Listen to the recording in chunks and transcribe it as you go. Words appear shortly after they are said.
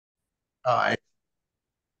Hi.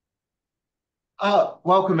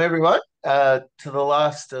 Welcome everyone to the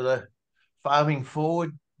last of the Farming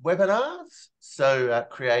Forward webinars.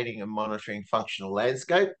 Creating and monitoring functional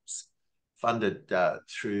landscapes, funded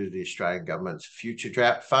through the Australian Government's Future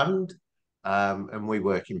Drought Fund, and we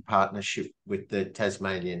work in partnership with the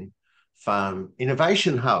Tasmanian Farm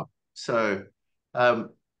Innovation Hub. Um,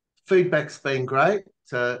 Feedback's been great,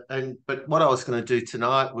 but what I was going to do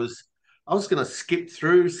tonight was I was going to skip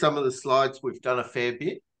through some of the slides. We've done a fair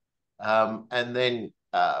bit um, and then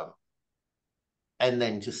um, and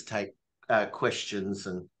then just take questions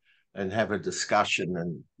and have a discussion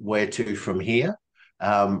and where to from here,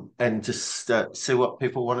 and just see what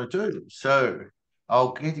people want to do. So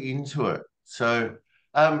I'll get into it.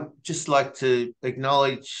 Just like to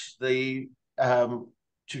acknowledge the um,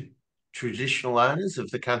 tr traditional owners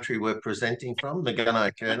of the country we're presenting from, the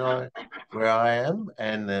Gunai Kurnai, where I am,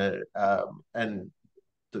 and the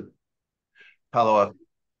Palawa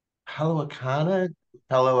Palawakana,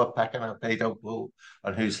 Palawapakana people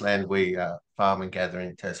on whose land we farm and gather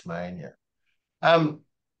in Tasmania. Um,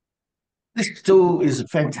 this tool is a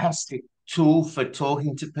fantastic tool for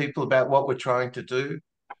talking to people about what we're trying to do.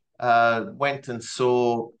 Went and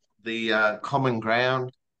saw the Common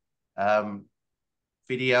Ground um,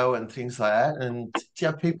 video and things like that, and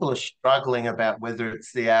yeah, people are struggling about whether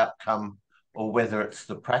it's the outcome or whether it's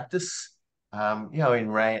the practice.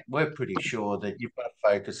 In RANT, we're pretty sure that you've got to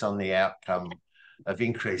focus on the outcome of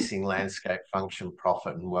increasing landscape function,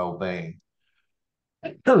 profit, and well-being.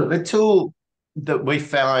 The tool that we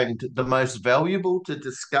find the most valuable to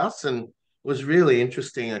discuss and was really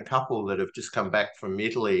interesting. A couple that have just come back from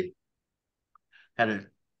Italy had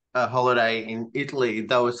a holiday in Italy.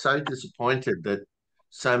 They were so disappointed that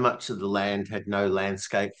so much of the land had no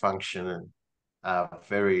landscape function and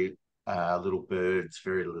very little birds,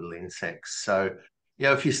 very little insects. So,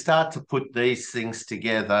 if you start to put these things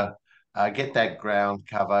together, get that ground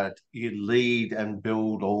covered, you lead and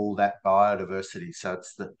build all that biodiversity. So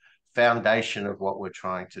it's the foundation of what we're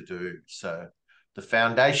trying to do. So the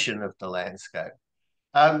foundation of the landscape.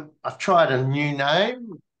 I've tried a new name,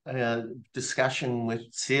 discussion with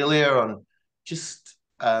Celia on just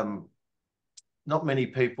not many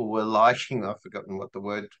people were liking, I've forgotten what the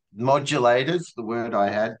word, modulators, the word I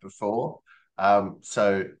had before.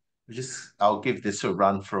 So I'll give this a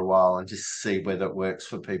run for a while and just see whether it works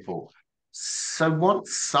for people. So want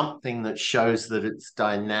something that shows that it's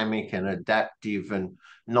dynamic and adaptive and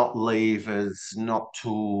not levers, not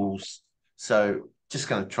tools. So just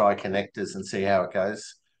going to try connectors and see how it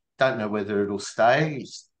goes. Don't know whether it'll stay.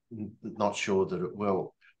 Not sure that it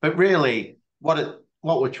will. But really, what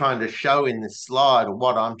we're trying to show in this slide, or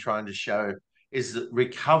what I'm trying to show, is that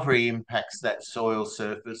recovery impacts that soil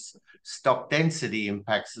surface, stock density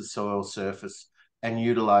impacts the soil surface, and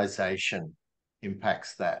utilization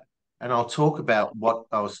impacts that. And I'll talk about what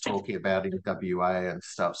I was talking about in WA and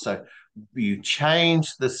stuff. So you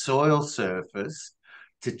change the soil surface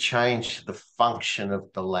to change the function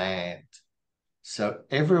of the land. So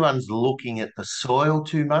everyone's looking at the soil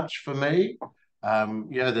too much for me.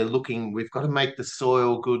 They're looking, we've got to make the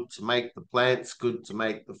soil good to make the plants good, to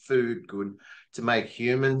make the food good, to make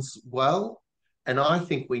humans well. And I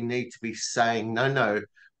think we need to be saying, no, no,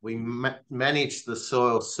 we manage the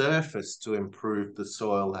soil surface to improve the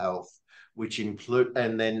soil health, which include,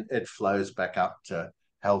 and then it flows back up to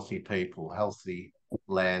healthy people, healthy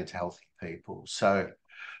land, healthy people. So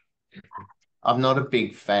I'm not a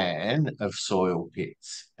big fan of soil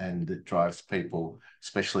pits, and it drives people,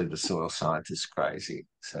 especially the soil scientists, crazy.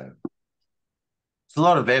 So there's a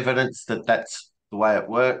lot of evidence that that's the way it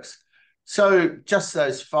works. So just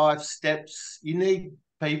those 5 steps, you need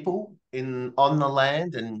people in on the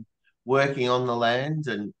land and working on the land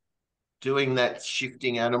and doing that,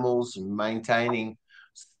 shifting animals and maintaining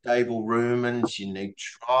stable rumens. You need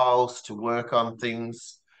trials to work on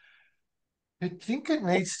things. I think it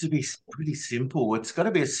needs to be pretty simple. It's got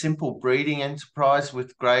to be a simple breeding enterprise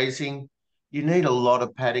with grazing. You need a lot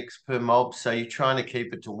of paddocks per mob, so you're trying to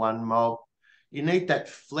keep it to one mob. You need that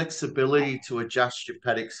flexibility to adjust your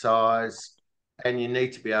paddock size, and you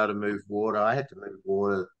need to be able to move water. I had to move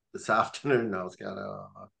water this afternoon. I was going,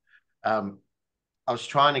 um, I was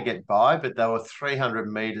trying to get by, but they were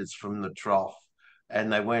 300 meters from the trough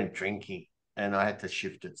and they weren't drinking. And I had to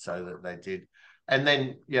shift it so that they did. And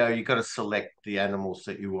then, you've got to select the animals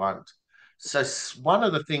that you want. So, one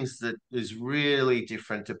of the things that is really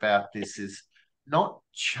different about this is not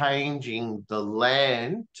changing the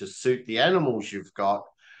land to suit the animals you've got,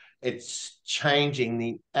 it's changing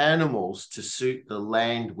the animals to suit the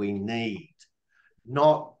land we need.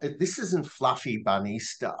 Not, this isn't fluffy bunny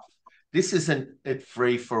stuff. this isn't it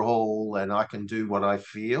free for all and I can do what I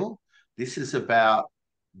feel. This is about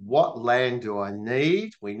what land do I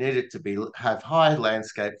need? We need it to be have high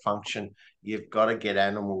landscape function. You've got to get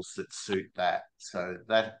animals that suit that. So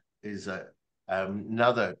that is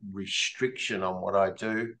another restriction on what I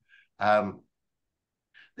do. Um,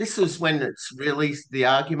 this was when it's really the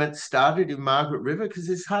argument started in Margaret River because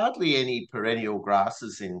there's hardly any perennial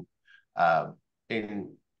grasses in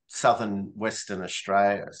southern Western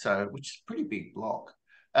Australia, so which is a pretty big block.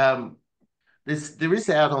 Um, there is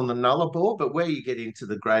out on the Nullarbor, but where you get into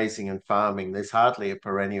the grazing and farming, there's hardly a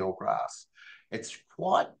perennial grass. It's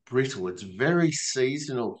quite brittle. It's very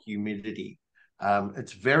seasonal humidity.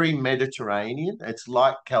 It's very Mediterranean. It's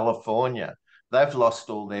like California. They've lost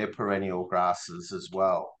all their perennial grasses as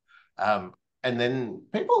well. Um, and then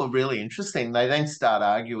people are really interesting. They then start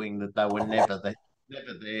arguing that they were never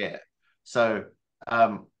there. So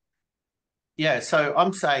um, yeah, so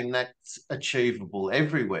I'm saying that's achievable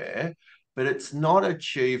everywhere, but it's not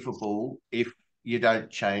achievable if you don't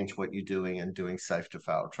change what you're doing and doing safe to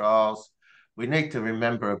fail trials. We need to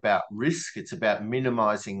remember about risk. It's about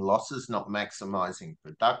minimizing losses, not maximizing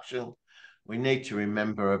production. We need to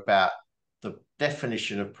remember about the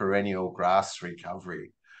definition of perennial grass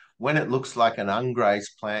recovery. When it looks like an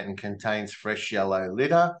ungrazed plant and contains fresh yellow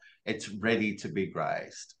litter, it's ready to be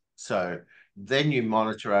grazed. So then you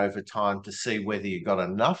monitor over time to see whether you've got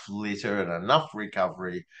enough litter and enough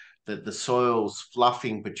recovery that the soil's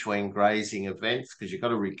fluffing between grazing events because you've got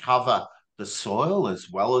to recover the soil as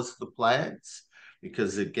well as the plants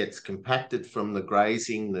because it gets compacted from the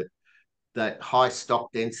grazing that high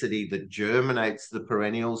stock density that germinates the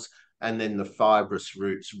perennials and then the fibrous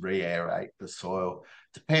roots re-aerate the soil.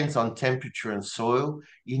 Depends on temperature and soil.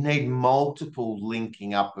 You need multiple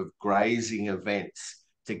linking up of grazing events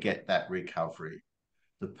to get that recovery.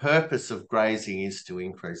 The purpose of grazing is to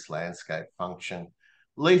increase landscape function.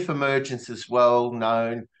 Leaf emergence is well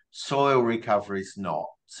known, soil recovery is not.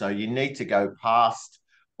 So you need to go past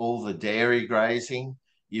all the dairy grazing.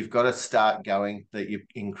 You've got to start going that you're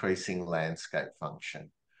increasing landscape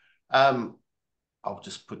function. Um, I'll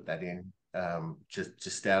just put that in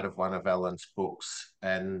just out of one of Alan's books.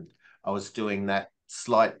 And I was doing that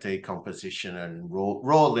slight decomposition and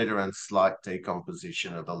raw litter and slight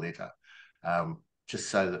decomposition of the litter, just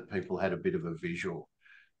so that people had a bit of a visual.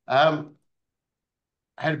 Um,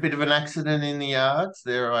 had a bit of an accident in the yards.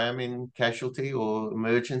 There I am in casualty or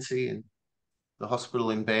emergency in the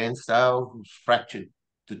hospital in Bairnsdale. Fractured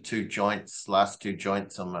the last two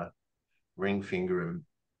joints on my ring finger and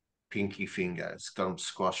pinky finger. It's got them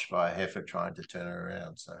squashed by a heifer trying to turn her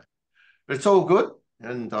around. So, but it's all good.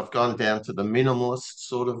 And I've gone down to the minimalist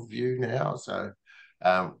sort of view now. So,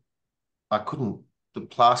 um, I couldn't. The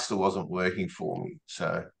plaster wasn't working for me.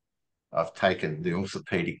 So I've taken the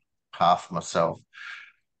orthopedic path myself.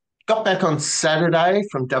 Got back on Saturday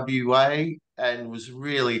from WA and was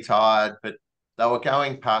really tired, but they were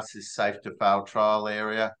going past this safe to fail trial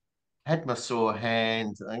area. Had my sore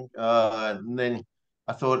hand, and then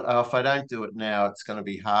I thought, oh, if I don't do it now, it's going to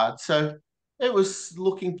be hard. So it was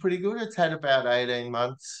looking pretty good. It's had about 18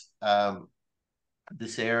 months,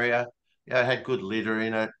 this area. Yeah, it had good litter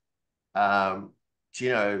in it. Um,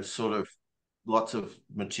 sort of lots of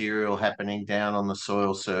material happening down on the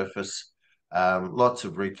soil surface, lots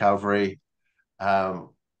of recovery. Um,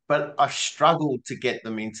 but I struggled to get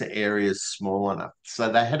them into areas small enough.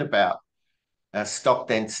 So they had about stock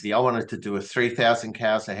density. I wanted to do a 3,000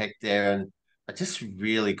 cows a hectare, and I just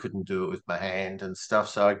really couldn't do it with my hand and stuff.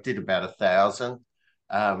 So I did about 1,000,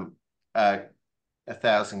 um, uh,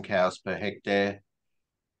 1,000 cows per hectare.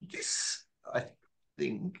 This, I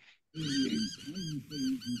think,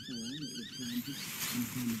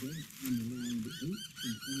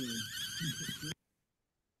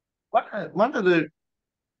 one of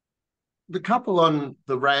the couple on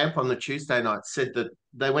the ramp on the Tuesday night said that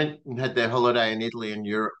they went and had their holiday in Italy and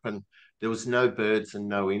Europe, and there was no birds and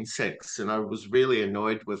no insects. And I was really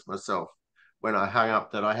annoyed with myself when I hung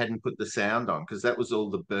up that I hadn't put the sound on because that was all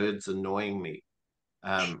the birds annoying me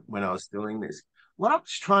when I was doing this. What I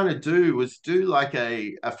was trying to do was do like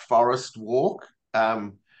a forest walk,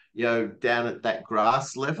 down at that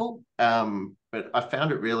grass level. But I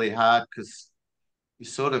found it really hard because you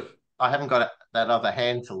sort of I haven't got that other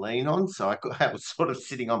hand to lean on, so I was sort of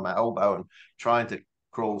sitting on my elbow and trying to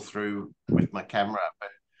crawl through with my camera. But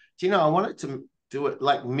I wanted to do it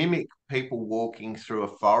like mimic people walking through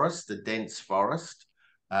a forest, a dense forest,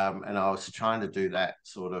 and I was trying to do that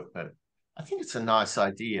sort of. But I think it's a nice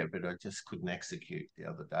idea, but I just couldn't execute the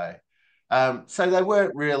other day. So they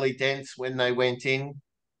weren't really dense when they went in.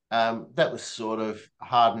 That was sort of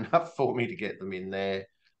hard enough for me to get them in there.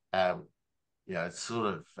 It's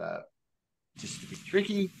sort of just a bit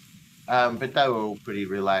tricky. But they were all pretty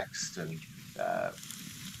relaxed and uh,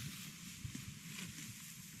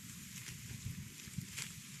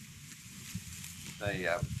 they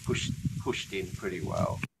pushed in pretty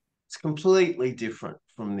well. It's completely different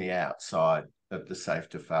from the outside of the Safe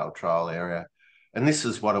to Fail trial area, and this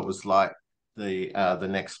is what it was like the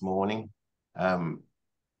next morning. Um,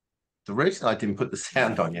 the reason I didn't put the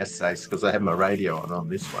sound on yesterday is because I had my radio on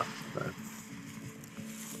this one, so,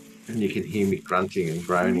 and you can hear me grunting and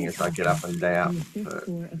groaning as I get up and down. On the fifth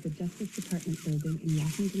floor of the Justice Department building in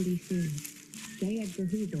Washington, D.C., J. Edgar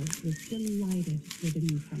Hoover was delighted with the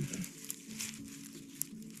newcomer.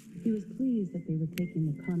 He was pleased that they were taking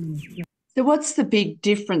the communist route. So what's the big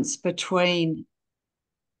difference between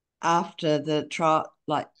after the trial,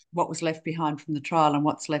 like what was left behind from the trial and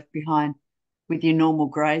what's left behind with your normal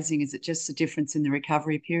grazing? Is it just a difference in the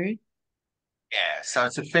recovery period? Yeah, so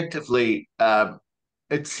it's effectively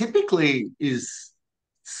it typically is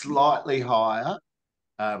slightly higher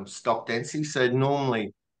stock density. So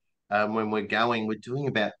normally when we're going, we're doing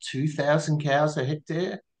about 2,000 cows a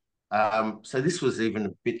hectare. So this was even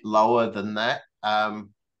a bit lower than that,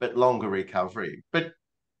 but longer recovery. But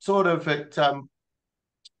sort of it's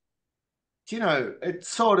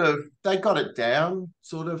sort of, they got it down,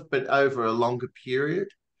 sort of, but over a longer period.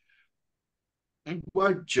 It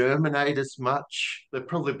won't germinate as much. They've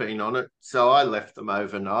probably been on it. So I left them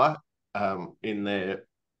overnight in there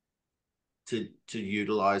to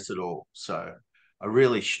utilize it all. So I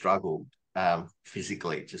really struggled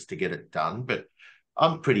physically just to get it done, but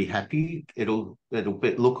I'm pretty happy.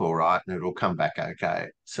 Look all right and it'll come back okay.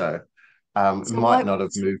 So it So might not have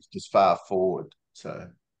moved as far forward.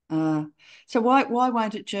 uh, so why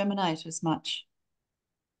won't it germinate as much?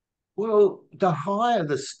 Well, the higher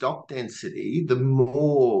the stock density, the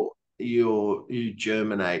more you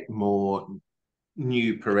germinate more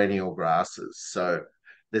new perennial grasses. So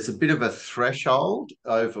there's a bit of a threshold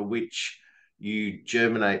over which you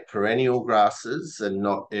germinate perennial grasses and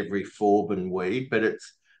not every forb and weed, but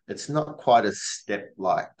it's not quite a step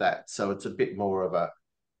like that. So it's a bit more of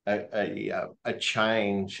a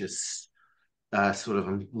change. It's sort of,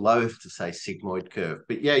 I'm loath to say sigmoid curve,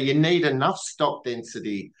 but yeah, you need enough stock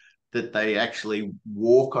density that they actually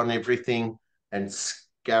walk on everything and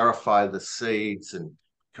scarify the seeds and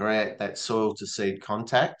create that soil to seed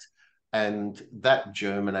contact, and that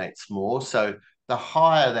germinates more. So the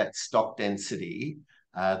higher that stock density,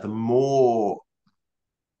 the more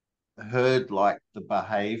herd like the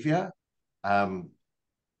behavior. Um,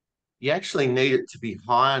 you actually need it to be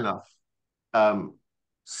high enough um,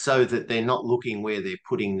 so that they're not looking where they're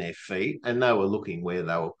putting their feet, and they were looking where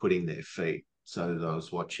they were putting their feet. So I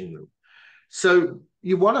was watching them. So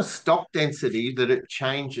you want a stock density that it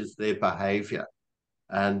changes their behavior.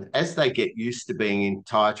 And as they get used to being in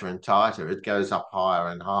tighter and tighter, it goes up higher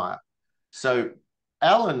and higher. So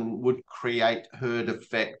Alan would create herd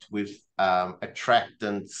effect with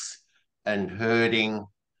attractants and herding,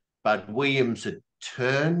 but Williams had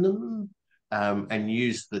turned them and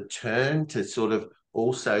used the turn to sort of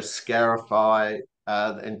also scarify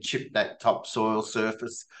and chip that topsoil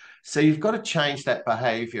surface. So you've got to change that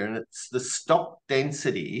behavior, and it's the stock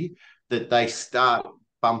density that they start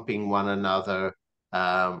bumping one another.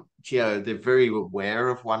 They're very aware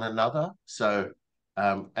of one another. So,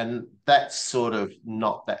 and that's sort of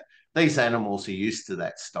not that. These animals are used to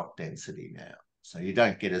that stock density now. So you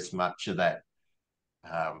don't get as much of that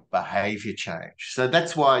behavior change. So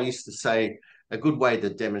that's why I used to say a good way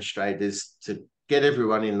to demonstrate is to get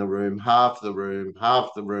everyone in the room, half the room, half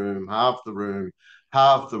the room, half the room,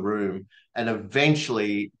 half the room, and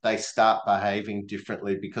eventually they start behaving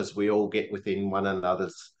differently because we all get within one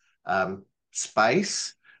another's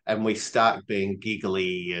space and we start being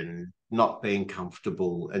giggly and not being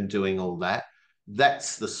comfortable and doing all that.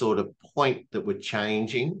 That's the sort of point that we're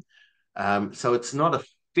changing. So it's not a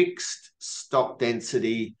fixed stock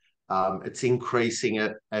density. It's increasing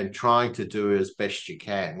it and trying to do as best you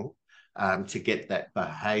can to get that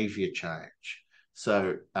behavior change.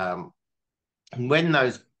 So when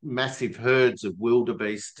those massive herds of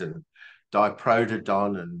wildebeest and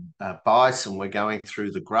diprotodon and bison were going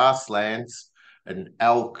through the grasslands and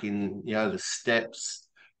elk in the steppes,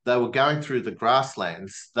 they were going through the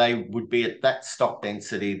grasslands, they would be at that stock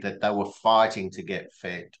density that they were fighting to get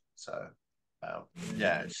fed. So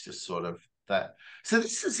it's just sort of that. So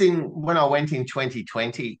this is when I went in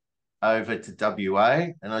 2020 over to WA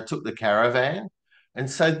and I took the caravan. And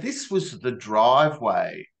so this was the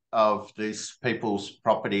driveway of these people's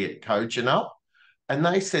property at Kojonup. And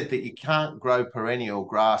they said that you can't grow perennial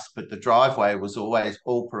grass, but the driveway was always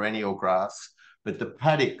all perennial grass but the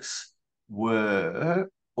paddocks were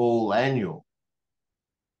all annual.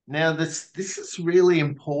 Now, this is really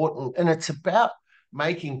important, and it's about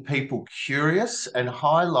making people curious and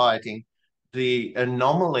highlighting the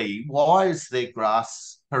anomaly. Why is there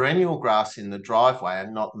grass, perennial grass in the driveway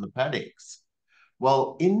and not in the paddocks?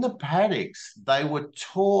 Well, in the paddocks, they were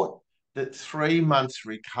taught that 3 months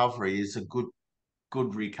recovery is a good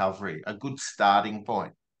recovery, a good starting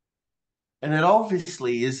point. And it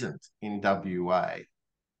obviously isn't in WA.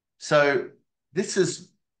 So this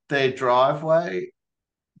is their driveway.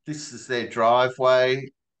 This is their driveway.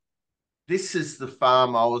 This is the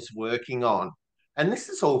farm I was working on. And this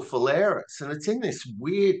is all Phalaris. And it's in this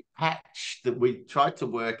weird patch that we tried to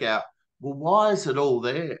work out, well, why is it all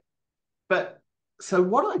there? But so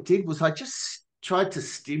what I did was I just tried to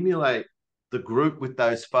stimulate the group with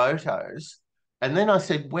those photos. And then I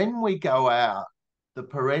said, when we go out, the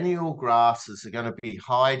perennial grasses are going to be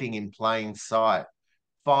hiding in plain sight.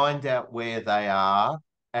 Find out where they are.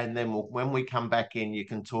 And then when we come back in, you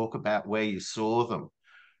can talk about where you saw them.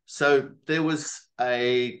 So there was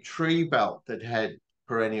a tree belt that had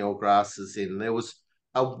perennial grasses in. There was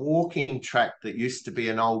a walking track that used to be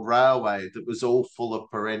an old railway that was all full of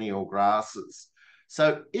perennial grasses.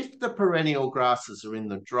 So if the perennial grasses are in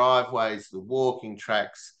the driveways, the walking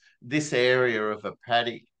tracks, this area of a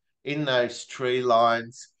paddock, in those tree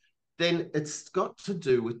lines, then it's got to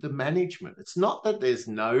do with the management. It's not that there's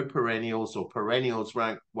no perennials or perennials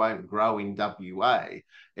won't grow in WA.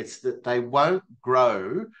 It's that they won't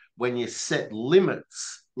grow when you set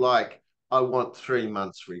limits like, I want 3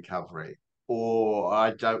 months recovery, or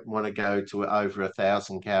I don't want to go to over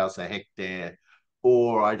 1,000 cows a hectare,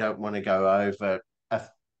 or I don't want to go over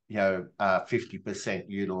 50%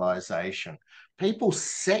 utilization. People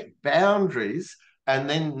set boundaries and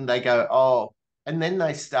then they go, oh, and then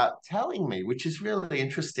they start telling me, which is really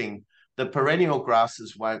interesting, that perennial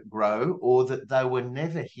grasses won't grow or that they were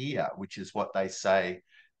never here, which is what they say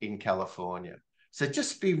in California. So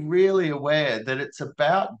just be really aware that it's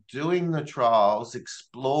about doing the trials,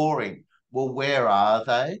 exploring, well, where are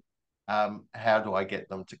they? How do I get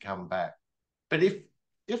them to come back? But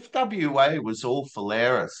if WA was all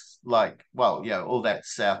Phalaris, like, well, yeah, all that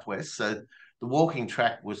southwest, so the walking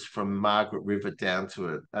track was from Margaret River down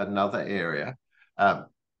to another area. Um,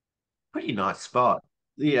 Pretty nice spot.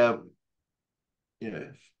 The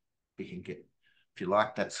if we can get, if you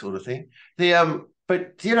like that sort of thing.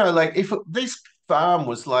 But like if this farm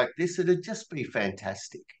was like this, it'd just be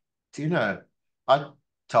fantastic. I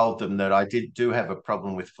told them that I do have a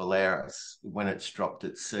problem with Phalaris when it's dropped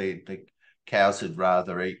its seed. The cows would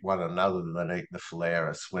rather eat one another than eat the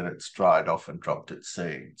Phalaris when it's dried off and dropped its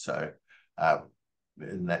seed. So,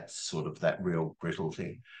 and that's sort of that real brittle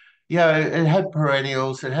thing. Yeah, it had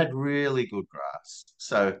perennials. It had really good grass,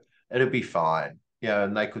 so it'd be fine.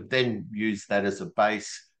 And they could then use that as a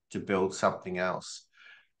base to build something else.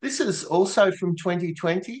 This is also from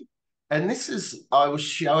 2020. And this is, I was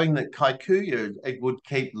showing that kikuyu, it would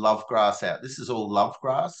keep love grass out. This is all love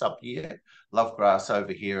grass up here, love grass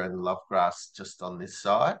over here, and love grass just on this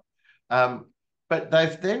side. But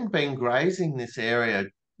they've then been grazing this area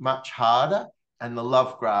much harder, and the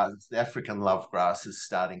love grass, the African love grass, is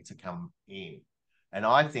starting to come in. And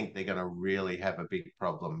I think they're going to really have a big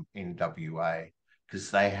problem in WA because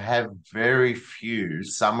they have very few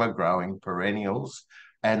summer growing perennials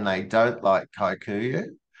and they don't like kikuyu.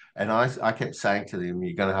 And I kept saying to them,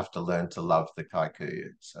 you're going to have to learn to love the kikuyu.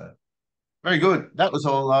 So very good. That was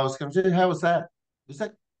all I was going to do. How was that? Was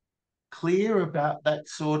that clear about that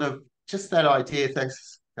sort of, just that idea?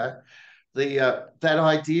 Thanks. Okay. That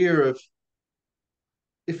idea of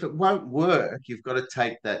if it won't work, you've got to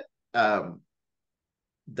take that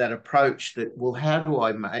that approach that, well, how do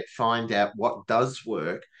I find out what does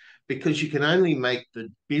work? Because you can only make the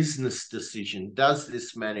business decision, does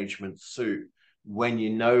this management suit, when you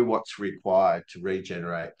know what's required to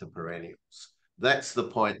regenerate the perennials. That's the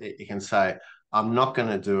point that you can say, I'm not going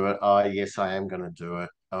to do it. Oh, yes, I am going to do it.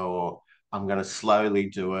 Or I'm going to slowly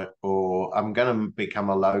do it. Or I'm going to become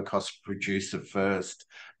a low-cost producer first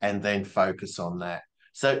and then focus on that.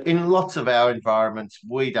 So in lots of our environments,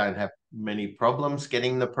 we don't have many problems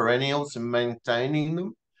getting the perennials and maintaining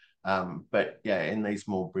them. But yeah, in these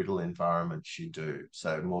more brittle environments, you do.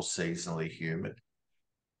 So more seasonally humid,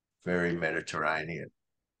 very Mediterranean.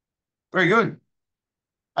 Very good.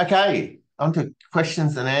 Okay, on to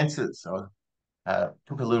questions and answers. So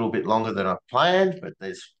took a little bit longer than I planned, but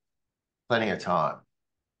there's plenty of time.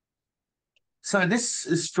 So this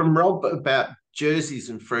is from Rob about Jerseys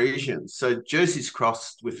and Friesians. So Jerseys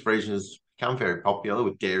crossed with Friesians become very popular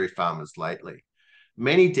with dairy farmers lately.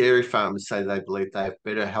 Many dairy farmers say they believe they have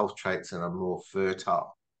better health traits and are more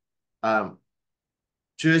fertile. Um,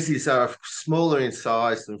 Jerseys are smaller in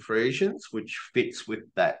size than Friesians, which fits with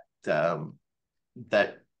that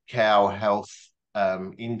cow health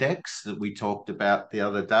index that we talked about the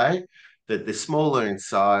other day. That they're smaller in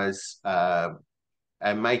size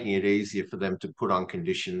and making it easier for them to put on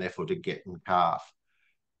condition, therefore to get in calf.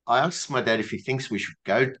 I asked my dad if he thinks we should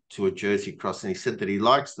go to a Jersey cross, and he said that he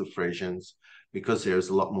likes the Friesians because there is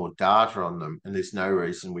a lot more data on them, and there's no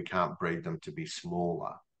reason we can't breed them to be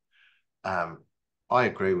smaller. I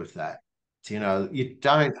agree with that. You know, you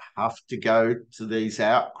don't have to go to these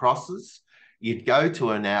outcrosses. You'd go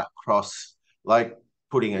to an outcross like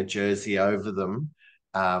putting a Jersey over them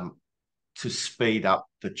um, to speed up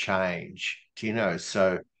the change. You know,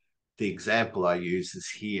 so the example I use is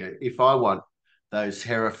here. If I want those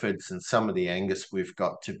Herefords and some of the Angus we've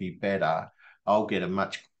got to be better, I'll get a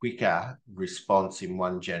much quicker response in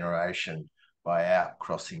one generation by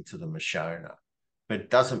outcrossing to the Mashona. But it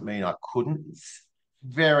doesn't mean I couldn't. It's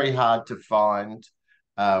very hard to find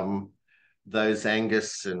um, those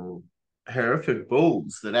Angus and Hereford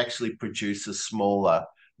bulls that actually produce a smaller,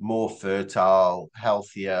 more fertile,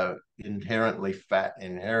 healthier, inherently fat,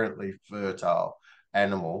 inherently fertile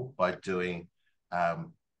animal by doing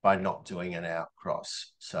by not doing an outcross.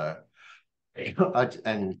 So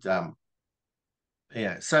and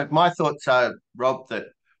yeah, so my thoughts are, Rob, that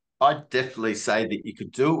I'd definitely say that you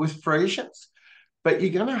could do it with Friesians, but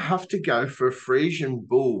you're going to have to go for a Friesian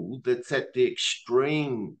bull that's at the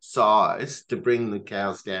extreme size to bring the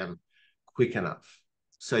cows down quick enough.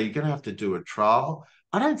 So you're going to have to do a trial.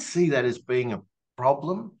 I don't see that as being a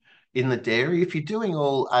problem in the dairy. If you're doing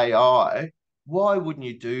all AI, why wouldn't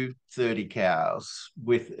you do 30 cows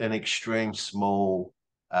with an extreme small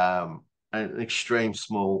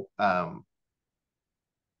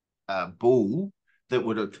bull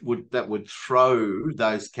that would throw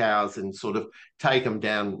those cows and sort of take them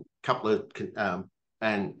down a couple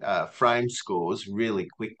of frame scores really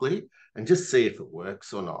quickly and just see if it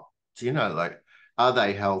works or not. So, you know, like, are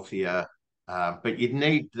they healthier? But you'd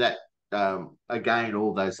need that again,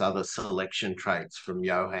 all those other selection traits from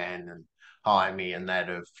Johan and Jaime and that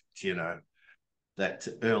of, you know, that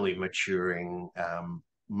early maturing,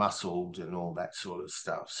 muscled and all that sort of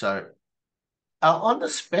stuff. So on the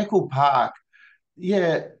Speckle Park,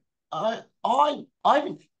 yeah, I I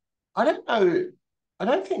don't know. I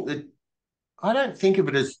don't think that I don't think of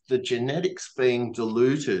it as the genetics being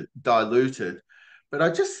diluted, but I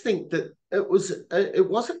just think that it was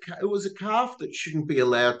a calf that shouldn't be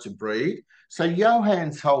allowed to breed. So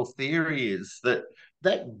Johann's whole theory is that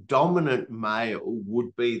that dominant male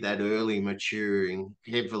would be that early maturing,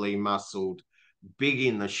 heavily muscled, big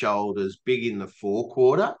in the shoulders, big in the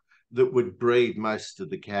forequarter that would breed most of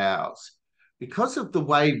the cows. Because of the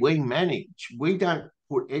way we manage, we don't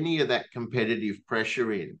put any of that competitive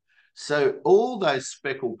pressure in. So all those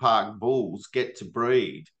Speckle Park bulls get to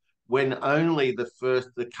breed when only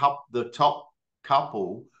the top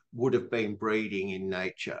couple would have been breeding in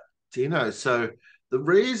nature. Do you know? So the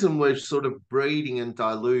reason we're sort of breeding and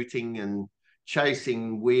diluting and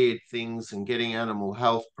chasing weird things and getting animal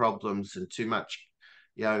health problems and too much,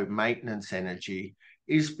 you know, maintenance energy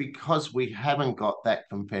is because we haven't got that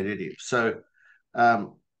competitive.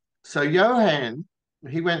 Um, so Johan,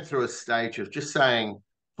 he went through a stage of just saying,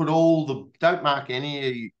 don't mark any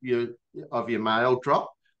of your male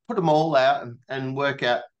drop, put them all out and work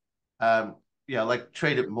out, like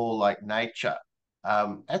treat it more like nature.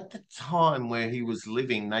 At the time where he was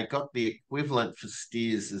living, they got the equivalent for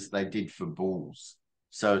steers as they did for bulls.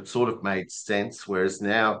 So it sort of made sense. Whereas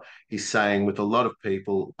now he's saying with a lot of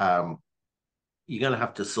people, you're going to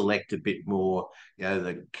have to select a bit more, you know,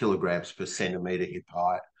 the kilograms per centimetre hip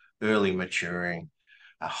height, early maturing,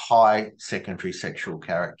 a high secondary sexual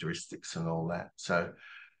characteristics and all that. So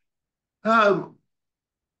um,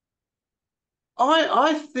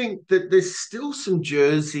 I think that there's still some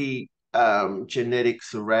Jersey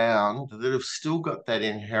genetics around that have still got that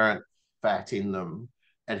inherent fat in them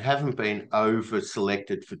and haven't been over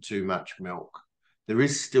selected for too much milk. There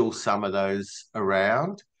is still some of those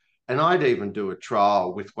around. And I'd even do a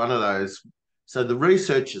trial with one of those. So the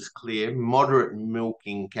research is clear, moderate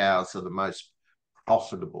milking cows are the most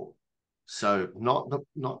profitable. So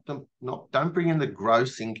don't bring in the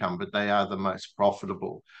gross income, but they are the most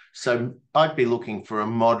profitable. So I'd be looking for a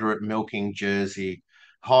moderate milking Jersey,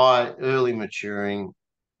 high, early maturing,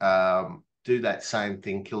 do that same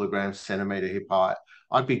thing, kilograms, centimetre hip height.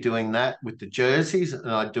 I'd be doing that with the Jerseys,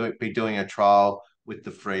 and be doing a trial with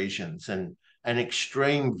the Friesians and an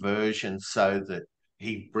extreme version so that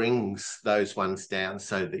he brings those ones down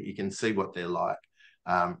so that you can see what they're like.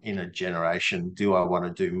 in a generation. Do I want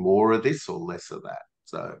to do more of this or less of that?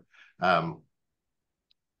 So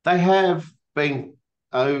they have been,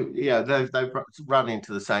 oh yeah, they've run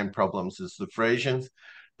into the same problems as the Frisians,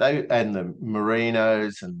 they and the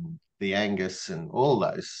Merinos and the Angus and all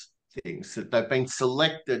those things, that they've been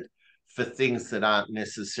selected for things that aren't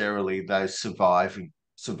necessarily those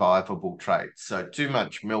survivable traits. So too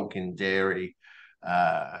much milk in dairy,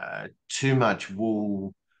 too much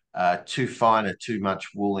wool, too fine or too much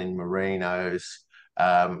wool in Merinos,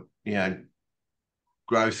 you know,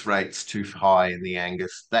 growth rates too high in the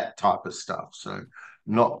Angus, that type of stuff. So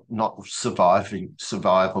not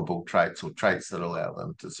survivable traits or traits that allow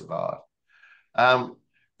them to survive. Um,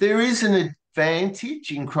 there is an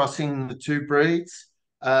advantage in crossing the two breeds.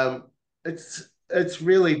 It's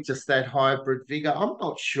really just that hybrid vigor. I'm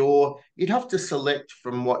not sure. You'd have to select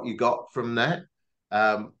from what you got from that.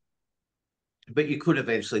 Um, but you could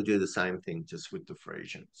eventually do the same thing just with the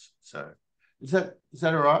Frisians. So is that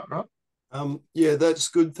all right, Rob? Yeah, that's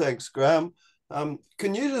good. Thanks, Graham.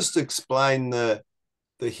 Can you just explain the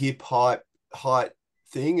hip height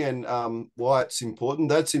thing and why it's important?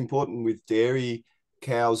 That's important with dairy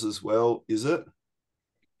cows as well, is it?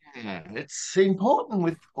 Yeah, it's important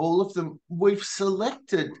with all of them. We've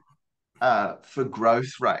selected for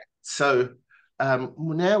growth rate. So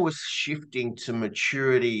now we're shifting to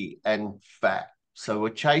maturity and fat. So we're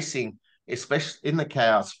chasing, especially in the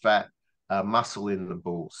cows, fat, muscle in the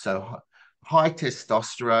bulls. So high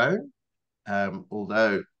testosterone,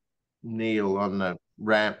 although Neil on the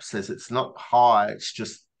ramp says it's not high, it's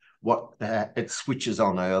just what it switches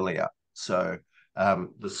on earlier. So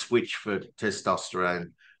the switch for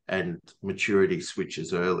testosterone and maturity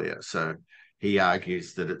switches earlier. So he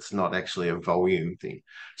argues that it's not actually a volume thing.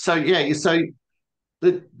 So yeah, so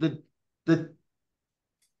the the the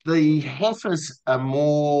the heifers are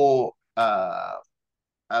more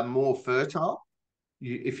fertile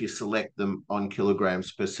if you select them on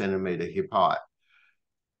kilograms per centimetre hip height.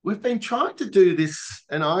 We've been trying to do this,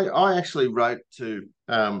 and I actually wrote to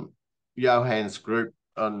Johan's group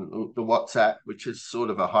on the WhatsApp, which is sort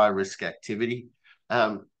of a high risk activity.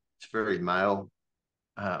 It's very male,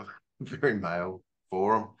 um, very male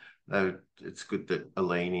forum. Though it's good that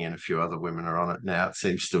Alini and a few other women are on it now. It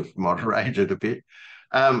seems to have moderated a bit.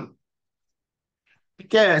 Um,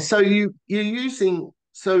 yeah, so you're using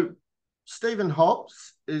so Stephen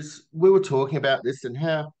Hobbs is we were talking about this and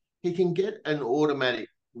how he can get an automatic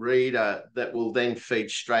reader that will then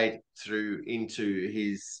feed straight through into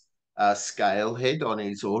his scale head on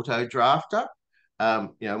his auto drafter.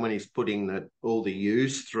 When he's putting all the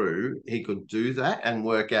U's through, he could do that and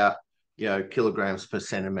work out, kilograms per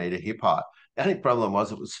centimeter hip height. The only problem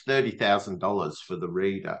was it was $30,000 for the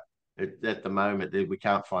reader. At the moment, we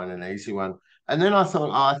can't find an easy one. And then I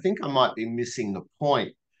thought, I think I might be missing the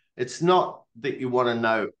point. It's not that you want to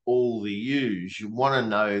know all the U's. You want to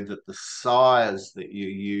know that the sires that you're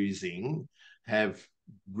using have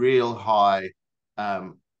real high,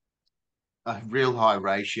 a real high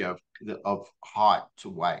ratio of height to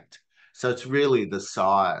weight. So it's really the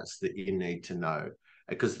sires that you need to know,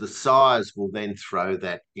 because the sires will then throw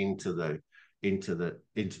that into the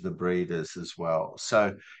breeders as well.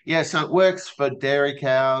 So yeah, so it works for dairy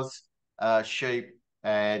cows, sheep,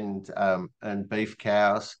 and beef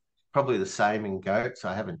cows. Probably the same in goats.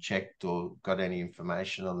 I haven't checked or got any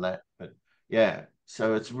information on that, but yeah.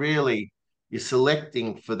 So it's really you're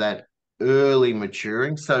selecting for that early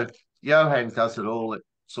maturing. So Johan does it all at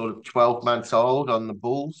sort of 12 months old on the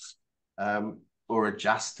bulls, or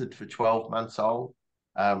adjusted for 12 months old.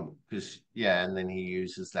 And then he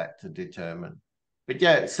uses that to determine. But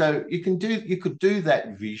yeah, so you could do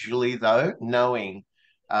that visually though, knowing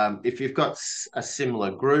if you've got a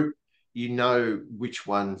similar group, you know which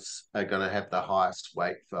ones are going to have the highest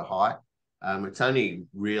weight for height. It's only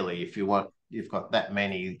really if you've got that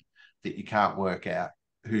many that you can't work out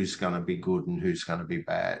who's going to be good and who's going to be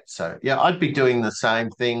bad. So yeah, I'd be doing the same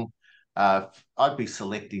thing. I'd be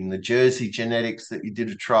selecting the Jersey genetics that you did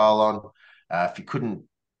a trial on. If you couldn't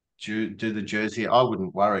do the Jersey, I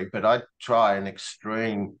wouldn't worry, but I'd try an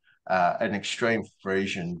extreme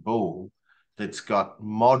Frisian bull that's got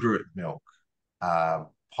moderate milk,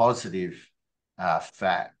 positive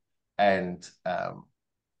fat, and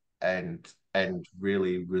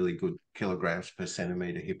really really good kilograms per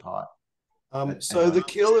centimeter hip height. So the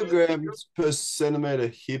kilograms per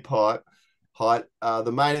centimeter hip height,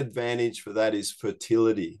 the main advantage for that is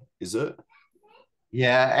fertility, is it?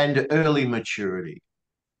 Yeah, and early maturity.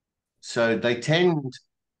 So they tend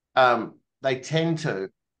to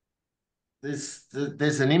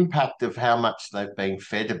there's an impact of how much they've been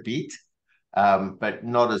fed a bit. but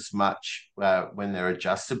not as much when they're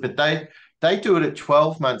adjusted. But they do it at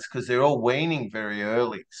 12 months because they're all weaning very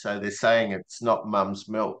early. So they're saying it's not mum's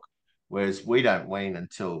milk, whereas we don't wean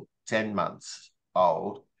until 10 months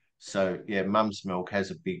old. So yeah, mum's milk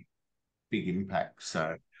has a big impact.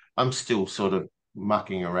 So I'm still sort of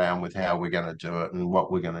mucking around with how we're going to do it and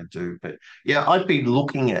what we're going to do. But yeah, I'd be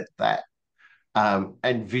looking at that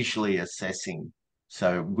and visually assessing.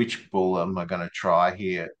 So which bull am I going to try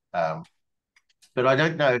here? But I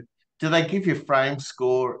don't know. Do they give you frame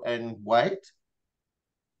score and weight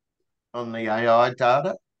on the AI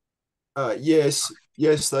data? Yes,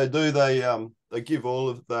 they do. They give all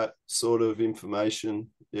of that sort of information.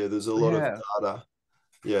 Yeah, there's a lot of Yeah, data.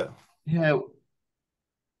 Yeah. yeah.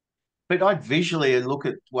 But I'd visually look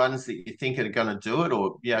at ones that you think are going to do it,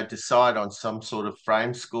 or decide on some sort of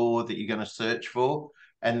frame score that you're going to search for,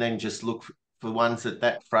 and then just look for ones at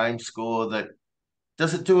that frame score. That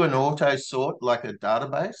does it do an auto sort like a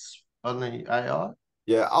database on the AI?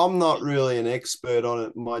 Yeah, I'm not really an expert on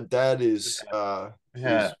it. My dad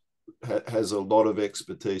Yeah, has a lot of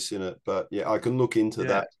expertise in it, but yeah, I can look into yeah,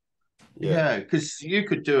 that. Yeah. yeah. Because you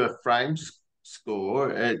could do a frame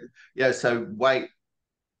score, yeah. So weight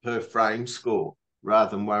per frame score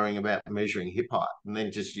rather than worrying about measuring hip height, and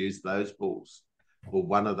then just use those bulls or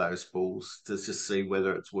one of those bulls to just see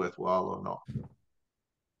whether it's worthwhile or not.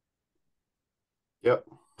 Yep.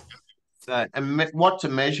 So, and what to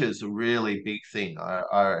measure is a really big thing,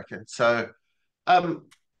 I reckon. So, um,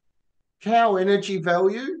 cow energy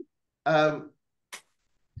value, um,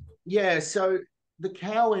 yeah. So the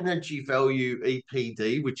cow energy value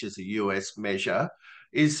EPD, which is a US measure,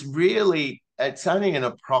 is really it's only an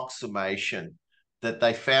approximation that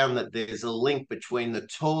they found that there's a link between the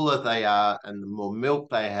taller they are and the more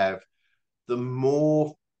milk they have, the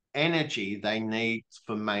more energy they need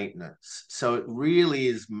for maintenance. So it really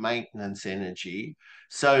is maintenance energy.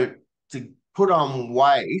 So to put on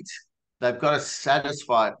weight, they've got to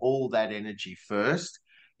satisfy all that energy first.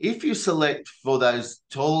 If you select for those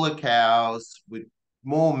taller cows with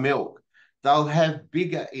more milk, they'll have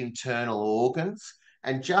bigger internal organs.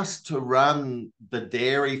 And just to run the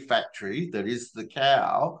dairy factory that is the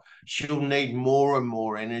cow, she'll need more and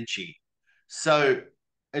more energy. So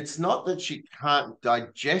it's not that she can't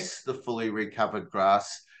digest the fully recovered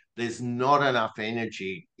grass, there's not enough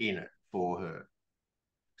energy in it for her.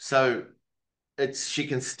 So it's she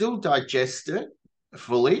can still digest it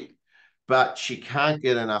fully, but she can't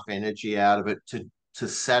get enough energy out of it to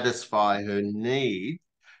satisfy her need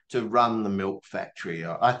to run the milk factory.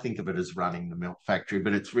 I think of it as running the milk factory,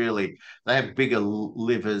 but it's really they have bigger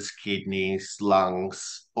livers, kidneys,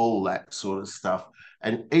 lungs, all that sort of stuff.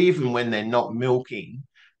 And even when they're not milking,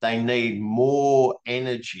 they need more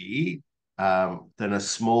energy than a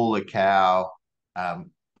smaller cow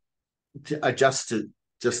um, just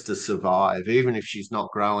to survive. Even if she's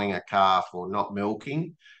not growing a calf or not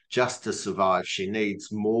milking, just to survive, she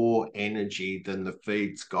needs more energy than the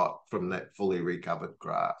feed's got from that fully recovered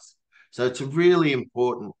grass. So it's a really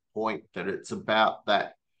important point that it's about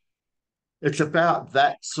that. It's about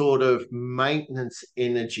that sort of maintenance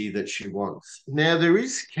energy that she wants. Now, there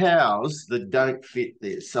is cows that don't fit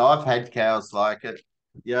this. So I've had cows like it.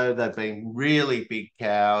 They've been really big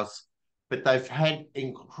cows, but they've had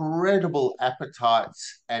incredible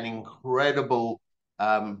appetites and incredible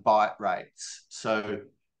bite rates. So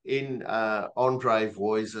in Andre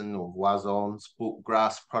Voisin or Voisin's book,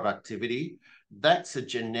 Grass Productivity, that's a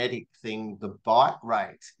genetic thing. The bite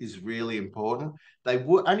rate is really important. They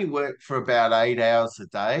only work for about 8 hours a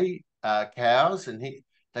day, cows, and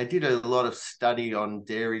they did a lot of study on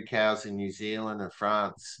dairy cows in New Zealand and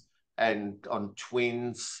France and on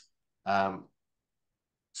twins,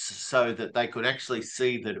 so that they could actually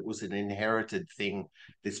see that it was an inherited thing,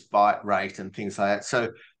 this bite rate and things like that.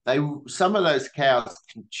 So some of those cows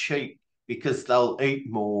can cheat because they'll eat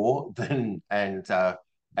more than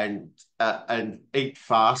and eat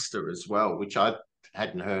faster as well, which I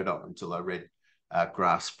hadn't heard of until I read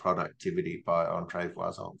Grass Productivity by Andre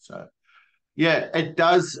Voisin. So yeah, it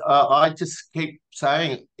does. I just keep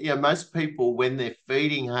saying, most people when they're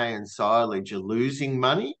feeding hay and silage are losing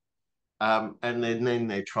money, and then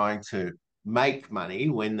they're trying to make money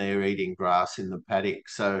when they're eating grass in the paddock.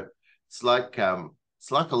 So it's like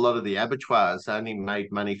a lot of the abattoirs only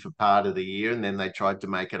made money for part of the year, and then they tried to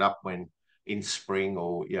make it up when in spring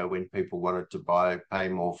or when people wanted to pay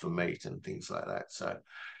more for meat and things like that.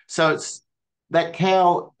 So it's that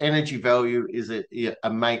cow energy value is a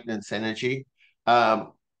maintenance energy.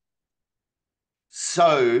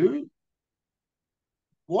 So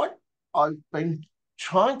what I've been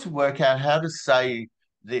trying to work out how to say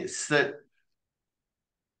this, that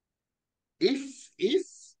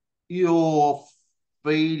if you're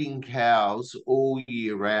feeding cows all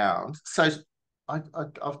year round, so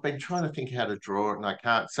I've been trying to think how to draw it and I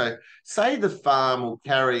can't. So say the farm will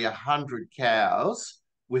carry 100 cows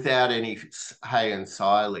without any hay and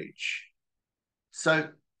silage. So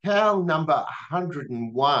cow number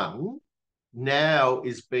 101 now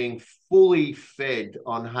is being fully fed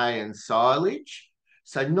on hay and silage.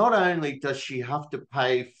 So not only does she have to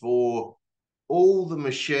pay for all the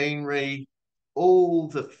machinery, all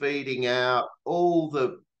the feeding out, all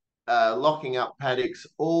the locking up paddocks,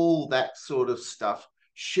 all that sort of stuff,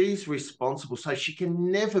 she's responsible. So she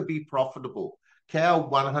can never be profitable. Cow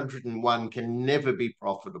 101 can never be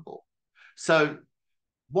profitable. So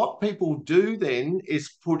what people do then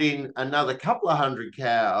is put in another couple of hundred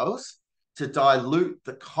cows to dilute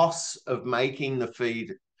the costs of making the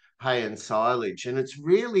feed, hay and silage. And it's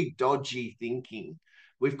really dodgy thinking.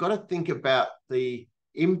 We've got to think about the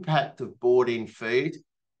impact of bought-in feed.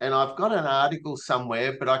 And I've got an article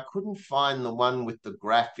somewhere, but I couldn't find the one with the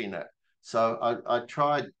graph in it. So I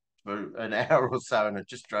tried for an hour or so and it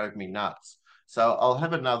just drove me nuts. So I'll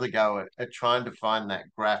have another go at trying to find that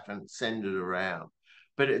graph and send it around.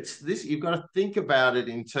 But it's this, you've got to think about it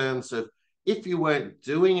in terms of if you weren't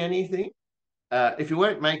doing anything, if you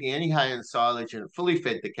weren't making any hay and silage and it fully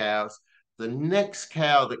fed the cows, the next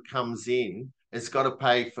cow that comes in has got to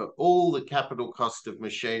pay for all the capital cost of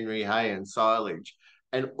machinery, hay and silage.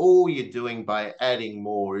 And all you're doing by adding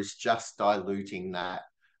more is just diluting that.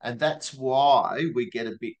 And that's why we get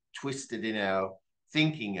a bit twisted in our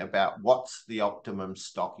thinking about what's the optimum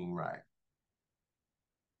stocking rate.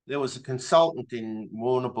 There was a consultant in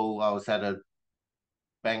Warrnambool. I was at a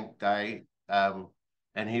bank day,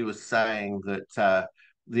 and he was saying that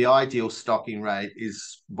the ideal stocking rate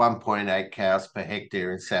is 1.8 cows per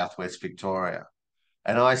hectare in southwest Victoria.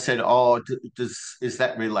 And I said, "Oh, is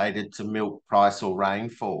that related to milk price or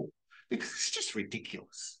rainfall?" Because it's just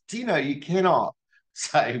ridiculous. Do you know you cannot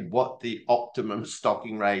say what the optimum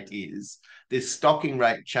stocking rate is? This stocking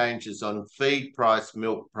rate changes on feed price,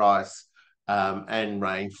 milk price, and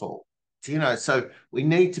rainfall. Do you know? So we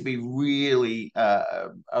need to be really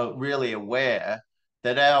aware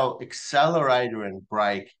that our accelerator and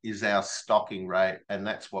brake is our stocking rate, and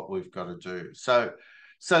that's what we've got to do. So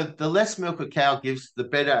the less milk a cow gives, the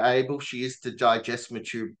better able she is to digest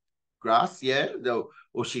mature grass, yeah,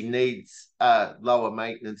 or she needs lower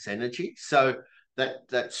maintenance energy. So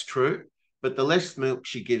that's true. But the less milk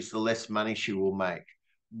she gives, the less money she will make.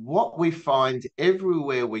 What we find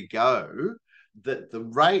everywhere we go, that the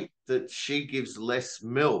rate that she gives less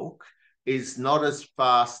milk is not as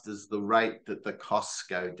fast as the rate that the costs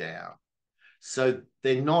go down. So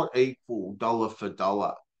they're not equal dollar for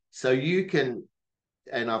dollar. So you can,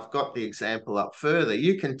 and I've got the example up further,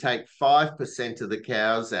 you can take 5% of the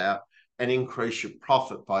cows out and increase your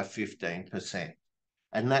profit by 15%.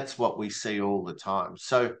 And that's what we see all the time.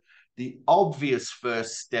 So the obvious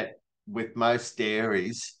first step with most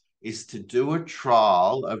dairies is to do a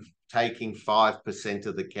trial of taking 5%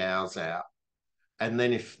 of the cows out. And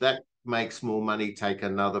then if that makes more money, take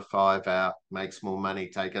another 5 out, makes more money,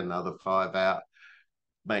 take another 5 out,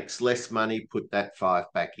 makes less money, put that 5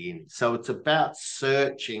 back in. So it's about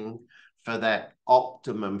searching for that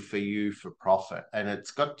optimum for you for profit. And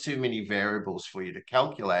it's got too many variables for you to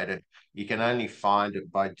calculate it. You can only find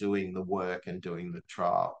it by doing the work and doing the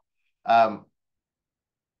trial.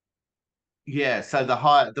 Yeah, so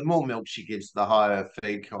the more milk she gives, the higher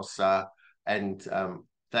feed costs are. And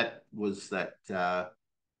that was that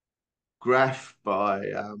graph by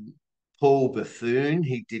Paul Bethune.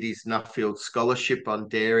 He did his Nuffield Scholarship on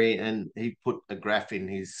dairy, and he put a graph in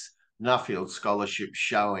his Nuffield Scholarship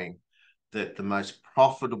showing that the most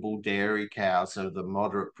profitable dairy cows are the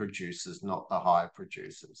moderate producers, not the high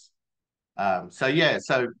producers.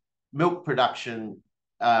 So milk production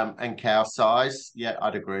and cow size, yeah,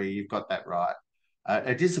 I'd agree. You've got that right.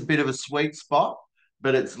 It is a bit of a sweet spot,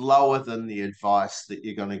 but it's lower than the advice that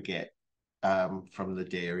you're going to get from the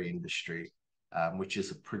dairy industry, which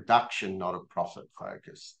is a production, not a profit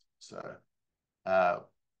focus. So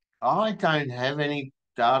I don't have any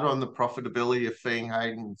data on the profitability of feeding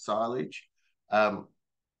hay and silage,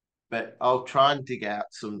 but I'll try and dig out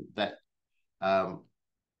some that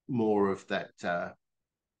more of that.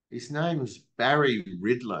 His name's Barry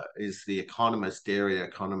Ridler, is the economist, dairy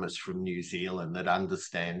economist from New Zealand that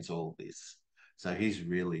understands all this. So he's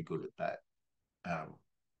really good at that.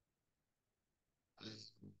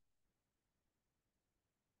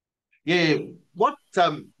 Yeah, what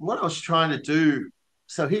I was trying to do,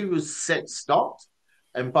 so he was set stocked,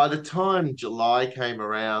 and by the time July came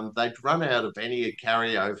around, they'd run out of any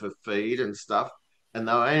carryover feed and stuff, and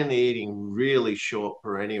they were only eating really short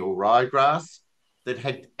perennial ryegrass that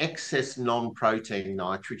had excess non-protein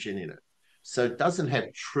nitrogen in it. So it doesn't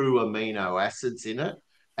have true amino acids in it,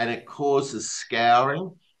 and it causes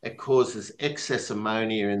scouring. It causes excess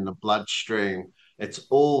ammonia in the bloodstream. It's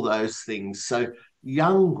all those things. So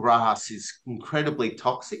young grass is incredibly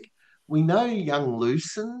toxic. We know young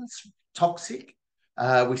lucern's toxic.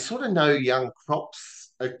 We sort of know young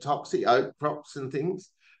crops are toxic, oat crops and things,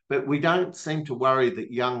 but we don't seem to worry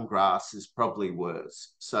that young grass is probably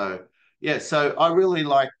worse. So, yeah, so I really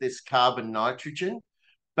like this carbon nitrogen,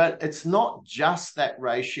 but it's not just that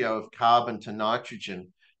ratio of carbon to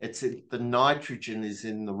nitrogen. It's the nitrogen is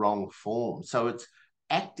in the wrong form. So it's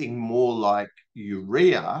acting more like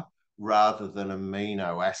urea rather than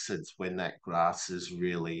amino acids when that grass is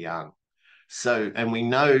really young. So, and we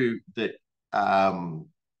know that um,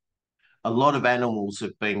 a lot of animals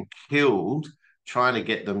have been killed trying to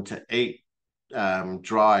get them to eat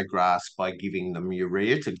dry grass by giving them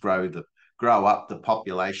urea to grow up the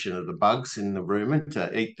population of the bugs in the rumen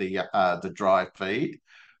to eat the dry feed.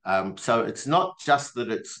 So it's not just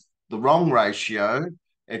that it's the wrong ratio,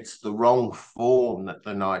 it's the wrong form that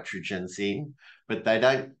the nitrogen's in, but they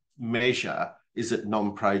don't measure, is it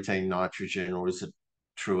non-protein nitrogen or is it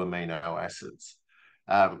true amino acids?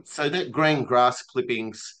 So that green grass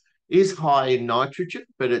clippings is high in nitrogen,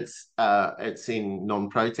 but it's in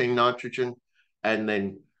non-protein nitrogen. And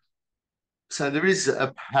then so there is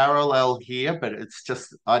a parallel here, but it's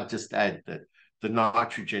just I'd just add that the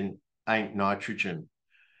nitrogen ain't nitrogen.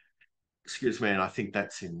 Excuse me, and I think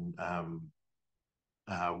that's in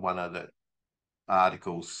one of the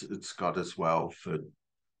articles it's got as well for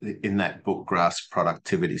in that book, Grass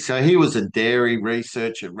Productivity. So he was a dairy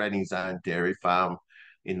researcher, ran his own dairy farm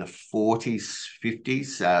in the 40s,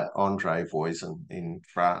 50s, Andre Voisin in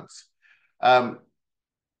France. Um,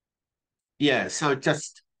 yeah, so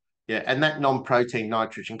just, yeah, and that non-protein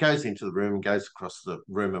nitrogen goes into the rumen, goes across the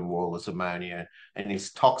rumen wall as ammonia and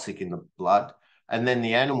is toxic in the blood. And then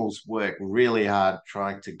the animals work really hard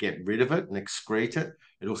trying to get rid of it and excrete it.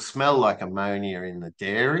 It'll smell like ammonia in the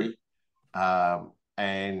dairy.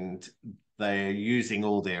 And they're using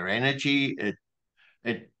all their energy.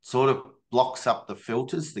 It sort of blocks up the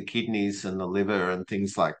filters, the kidneys and the liver and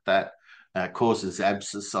things like that. Causes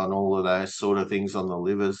abscess on all of those sort of things on the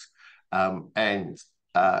livers, and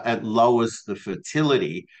it lowers the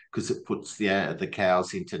fertility because it puts the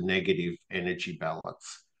cows into negative energy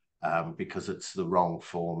balance because it's the wrong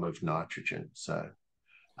form of nitrogen. So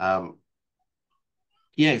um,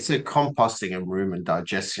 yeah, so composting and rumen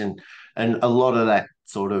digestion, and a lot of that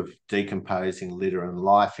sort of decomposing litter and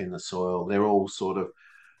life in the soil, they're all sort of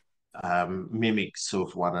mimics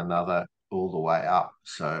of one another all the way up.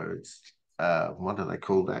 So it's what do they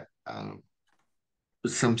call that?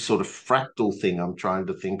 Some sort of fractal thing I'm trying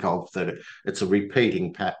to think of that it's a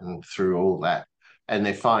repeating pattern through all that. And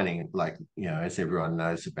they're finding, like, as everyone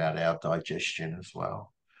knows about our digestion as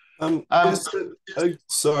well.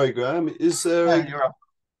 Sorry, Graham, is there Yeah, you're up.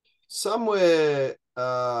 somewhere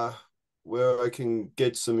where I can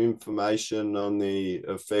get some information on the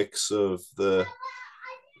effects of the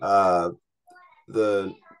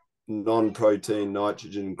non-protein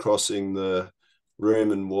nitrogen crossing the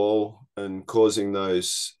rumen wall and causing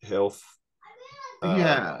those health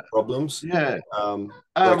Yeah, problems? yeah.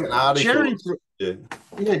 Like an article.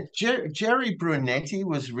 Yeah, Jerry Brunetti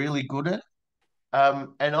was really good at.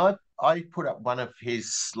 And I put up one of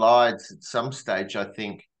his slides at some stage, I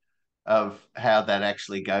think, of how that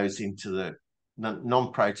actually goes into the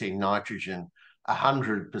non-protein nitrogen.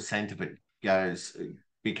 100% of it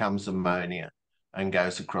becomes ammonia and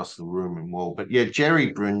goes across the rumen wall. But yeah,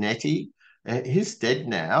 Jerry Brunetti, he's dead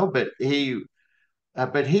now, but he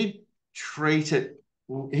treated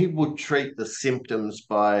he would treat the symptoms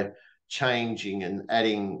by changing and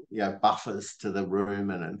adding buffers to the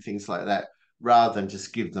rumen and things like that rather than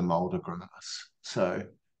just give them older grass. So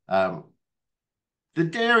um, the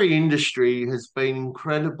dairy industry has been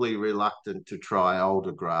incredibly reluctant to try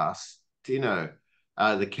older grass.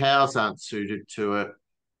 The cows aren't suited to it.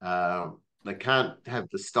 They can't have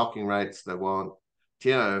the stocking rates they want.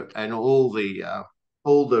 And all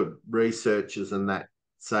the researchers and that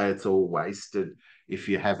say it's all wasted if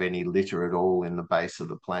you have any litter at all in the base of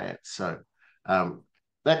the plant. So um,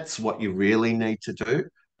 that's what you really need to do.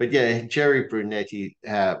 But yeah, Jerry Brunetti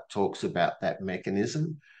talks about that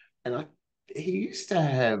mechanism, and he used to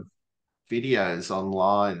have videos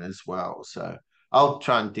online as well. So I'll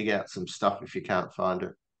try and dig out some stuff if you can't find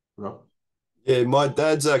it, Rob. Yeah, my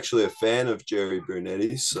dad's actually a fan of Jerry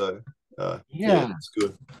Brunetti, so Yeah, it's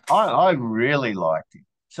good. I really liked him.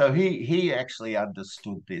 So he actually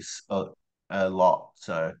understood this a lot.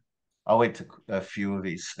 So I went to a few of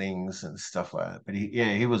his things and stuff like that. But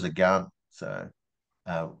he was a gun. So,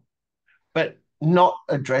 um, but not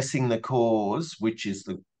addressing the cause, which is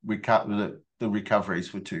the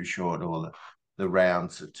recoveries were too short, or the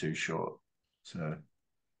rounds are too short. So,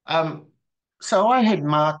 um, so I had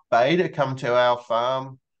Mark Bader come to our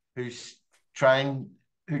farm, who's trained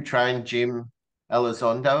who trained Jim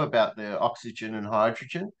Elizondo about the oxygen and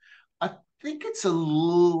hydrogen. I think it's a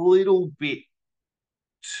little bit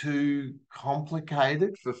too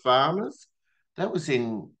complicated for farmers. That was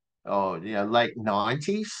in late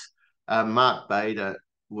 90s. Mark Bader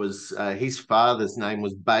was his father's name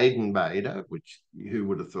was Baden Bader, which who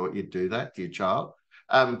would have thought you'd do that to your child?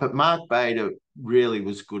 But Mark Bader really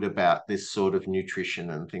was good about this sort of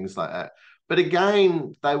nutrition and things like that. But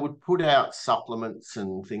again, they would put out supplements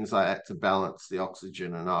and things like that to balance the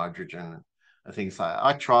oxygen and hydrogen and things like that.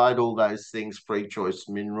 I tried all those things, free choice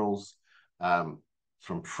minerals, um,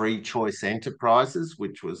 from Free Choice Enterprises,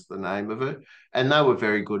 which was the name of it, and they were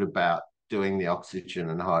very good about doing the oxygen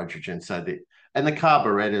and hydrogen. And the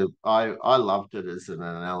carburetor, I loved it as an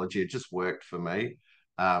analogy. It just worked for me.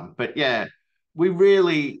 But yeah, we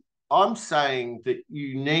really, I'm saying that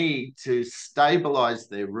you need to stabilize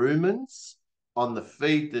their rumens on the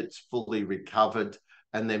feed that's fully recovered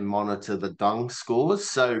and then monitor the dung scores.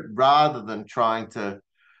 So rather than trying to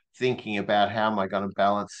thinking about how am I going to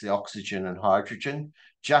balance the oxygen and hydrogen,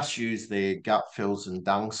 just use their gut fills and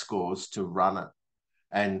dung scores to run it.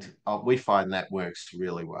 And we find that works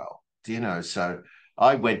really well. So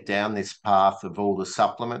I went down this path of all the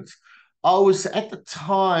supplements. At the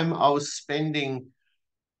time, I was spending,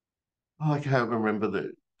 I can't remember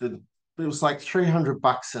it was like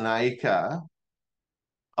 $300 an acre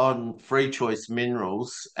on free choice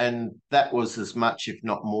minerals, and that was as much, if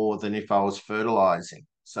not more, than if I was fertilizing.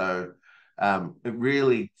 So it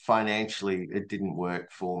really financially it didn't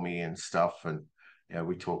work for me and stuff. And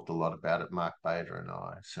we talked a lot about it, Mark Bader and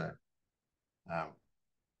I. So, um,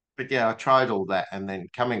 but yeah, I tried all that, and then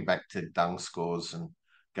coming back to dung scores and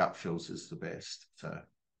gut fills is the best. So,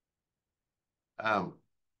 um,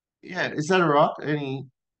 yeah, is that all right?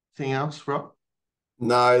 Anything else, Rob?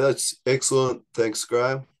 No, that's excellent. Thanks,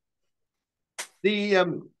 Graham. The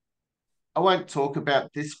I won't talk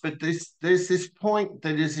about this, but there's this point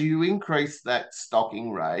that as you increase that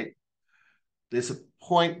stocking rate, there's a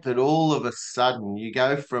point that all of a sudden you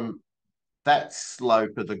go from that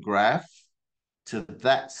slope of the graph to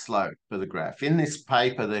that slope of the graph. In this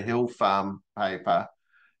paper, the Hill Farm paper,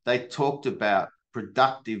 they talked about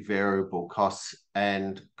productive variable costs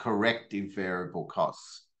and corrective variable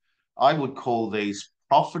costs. I would call these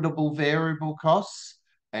profitable variable costs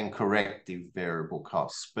and corrective variable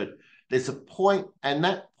costs. But there's a point, and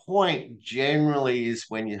that point generally is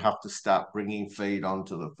when you have to start bringing feed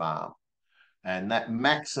onto the farm. And that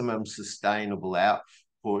maximum sustainable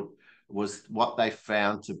output was what they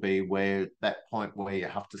found to be where that point where you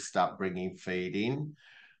have to start bringing feed in.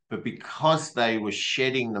 But because they were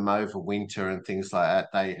shedding them over winter and things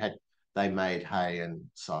like that, they made hay and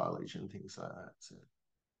silage and things like that. So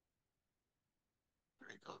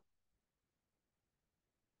very good.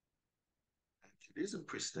 It is a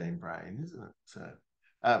pristine brain, isn't it? So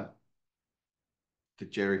um, the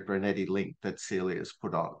Jerry Brunetti link that Celia's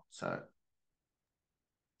put on. So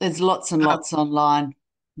There's lots and lots online,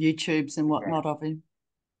 YouTubes and whatnot of him.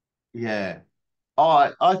 yeah,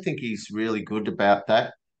 I think he's really good about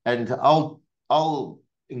that, and I'll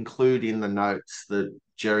include in the notes the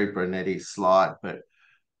Jerry Brunetti slide. But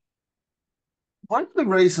one of the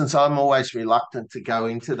reasons I'm always reluctant to go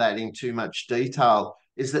into that in too much detail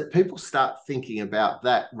is that people start thinking about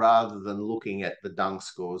that rather than looking at the dung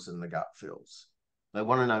scores and the gut fills. They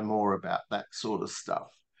want to know more about that sort of stuff.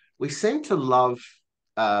 We seem to love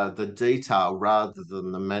the detail rather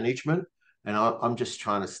than the management, and I'm just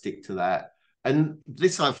trying to stick to that. And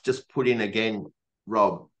this I've just put in again,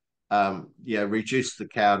 Rob. Reduce the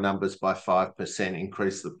cow numbers by 5%,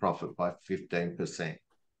 increase the profit by 15%.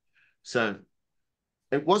 So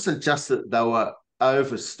it wasn't just that they were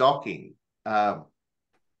overstocking.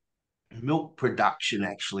 Milk production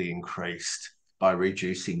actually increased by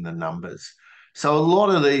reducing the numbers. So a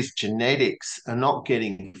lot of these genetics are not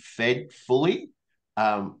getting fed fully.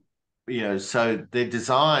 So they're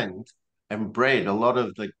designed and bred, a lot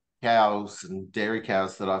of the cows and dairy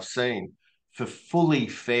cows that I've seen, for fully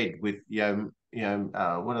fed with,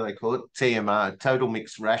 what do they call it? TMR, total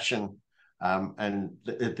mixed ration. And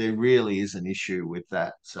there really is an issue with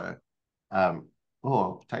that. So, I'm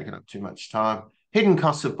taking up too much time. Hidden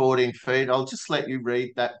costs of bought-in feed. I'll just let you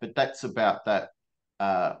read that, but that's about that.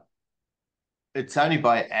 Uh, it's only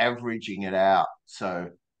by averaging it out. So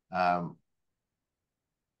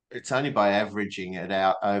it's only by averaging it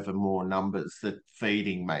out over more numbers that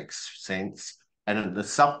feeding makes sense. And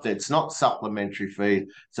it's not supplementary feed.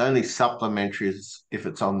 It's only supplementary if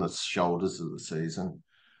it's on the shoulders of the season.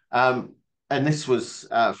 And this was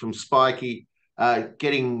from Spiky,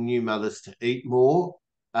 getting new mothers to eat more.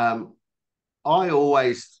 I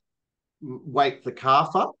always wake the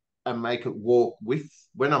calf up and make it walk with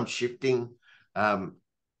when I'm shifting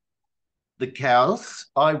the cows.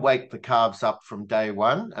 I wake the calves up from day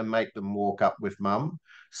one and make them walk up with mum.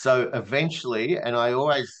 So eventually, and I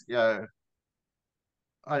always,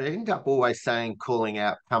 I end up always saying, calling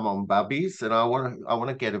out, "Come on, bubbies," and I want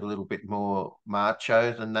to get a little bit more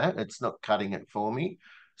macho than that. It's not cutting it for me.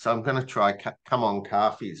 So I'm going to try "Come on,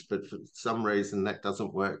 calfies," but for some reason that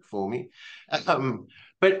doesn't work for me.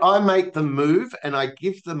 But I make them move and I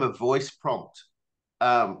give them a voice prompt.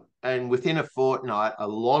 And within a fortnight, a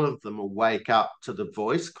lot of them will wake up to the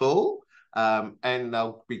voice call, and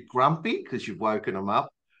they'll be grumpy because you've woken them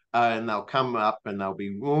up, and they'll come up and they'll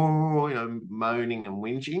be moaning and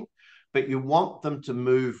whinging. But you want them to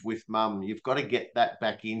move with mum. You've got to get that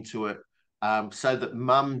back into it, so that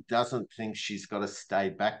mum doesn't think she's got to stay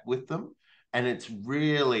back with them. And it's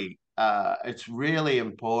really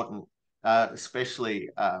important, especially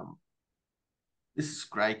this is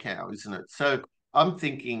grey cow, isn't it? So I'm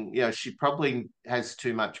thinking, she probably has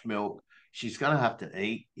too much milk. She's going to have to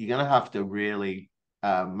eat. You're going to have to really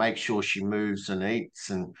make sure she moves and eats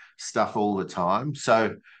and stuff all the time.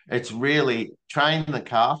 So it's really train the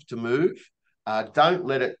calf to move. Don't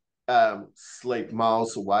let it sleep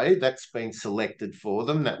miles away. That's been selected for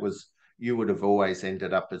them. You would have always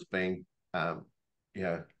ended up as being, you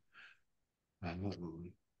know,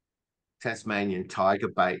 Tasmanian tiger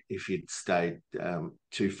bait if you'd stayed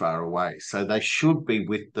too far away. So they should be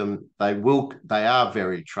with them. They are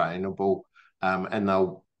very trainable, and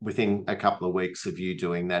they'll, within a couple of weeks of you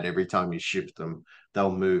doing that, every time you shift them,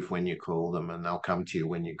 they'll move when you call them and they'll come to you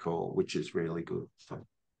when you call, which is really good. So,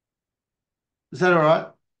 is that all right,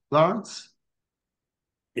 Lawrence?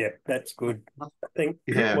 Yeah, that's good. I think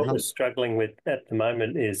Yeah. what we're struggling with at the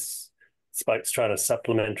moment is Spoke's trying to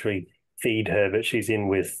supplementary feed her, but she's in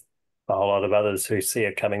with a whole lot of others who see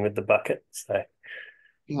her coming with the bucket. So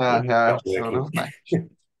No, not sort working. of.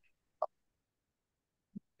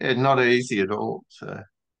 Yeah, not easy at all. So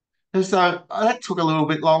that took a little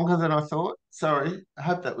bit longer than I thought. Sorry. I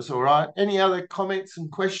hope that was all right. Any other comments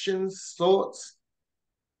and questions, thoughts?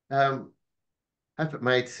 Hope it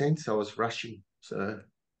made sense. I was rushing. So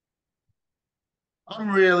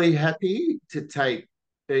I'm really happy to take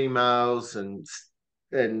emails and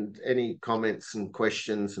any comments and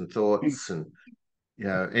questions and thoughts, and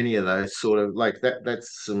any of those sort of like that.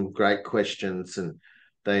 That's some great questions, and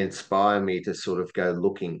they inspire me to sort of go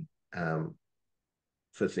looking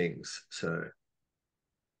for things. So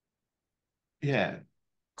yeah.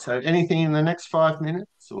 So anything in the next 5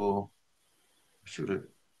 minutes, or should it?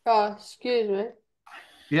 Oh, excuse me.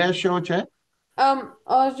 Yeah, sure, Jack. I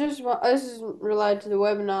was just, this is related to the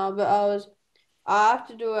webinar, but I have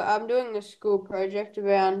to do it. I'm doing a school project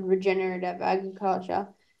around regenerative agriculture,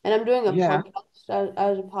 and I'm doing a Yeah, podcast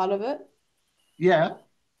as a part of it. yeah,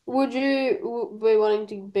 Would you be wanting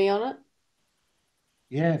to be on it?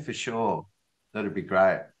 yeah, for sure. That'd be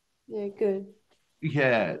great. Yeah, good.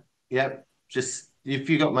 Yeah, yep. Just if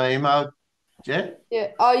you got my email, Jack.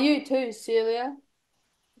 Yeah. Oh, you too, Celia.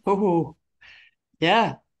 Oh,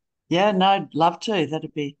 yeah. Yeah, no, love to. That's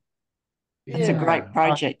a Yeah. great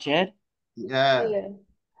project, Jed. Yeah, Yeah.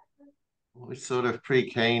 we're sort of pretty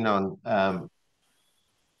keen on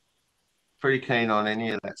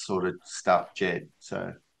any of that sort of stuff, Jed.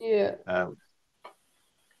 So, Yeah.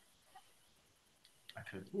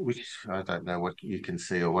 which I don't know what you can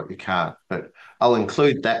see or what you can't, but I'll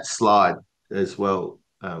include that slide as well,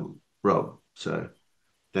 Rob. So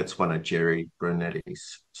that's one of Jerry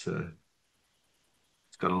Brunetti's. So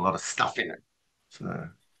it's got a lot of stuff in it. So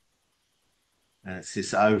and it's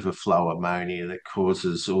this overflow ammonia that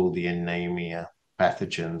causes all the anemia,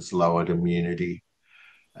 pathogens, lowered immunity,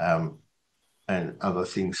 and other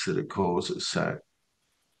things that it causes. So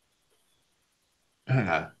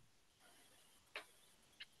yeah,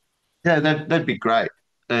 that'd be great.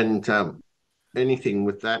 And anything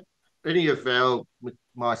with that, any of with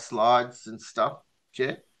my slides and stuff,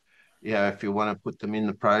 Jet. Yeah, if you want to put them in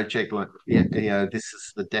the project, like this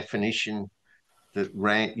is the definition that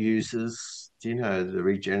RANT uses. Do you know the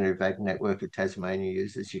Regenerative Ag Network of Tasmania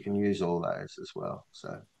uses? You can use all those as well.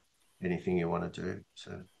 So anything you want to do.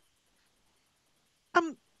 So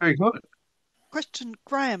very good. Question,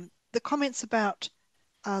 Graham, the comments about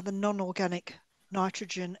the non-organic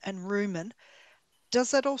nitrogen and rumen,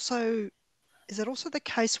 does that also is that also the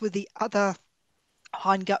case with the other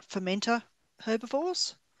hindgut fermenter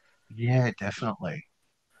herbivores? Yeah, definitely.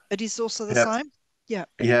 It is also the Yep. same? Yeah.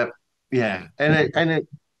 Yeah, yeah. And it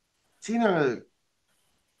you know,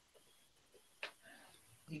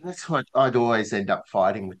 that's what I'd always end up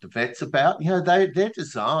fighting with the vets about. They're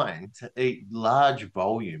designed to eat large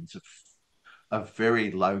volumes of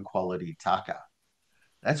very low quality tucker.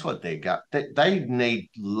 That's what they got. They need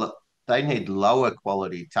lower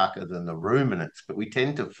quality tucker than the ruminants, but we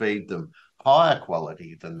tend to feed them higher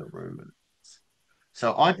quality than the ruminants.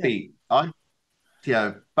 So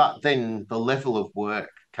but then the level of work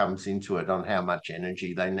comes into it on how much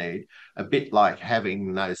energy they need. A bit like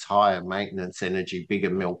having those higher maintenance energy, bigger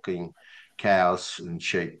milking cows and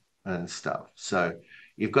sheep and stuff. So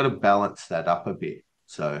you've got to balance that up a bit.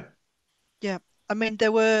 So Yeah. I mean,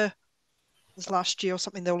 there was last year or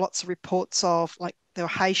something, there were lots of reports of like there were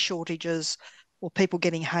hay shortages or people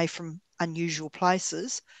getting hay from unusual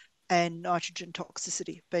places and nitrogen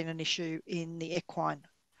toxicity being an issue in the equine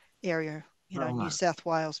area, New South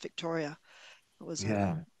Wales, Victoria. It was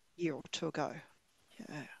yeah. a year or two ago.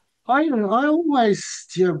 Yeah. I always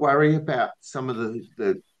worry about some of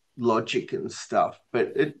the logic and stuff,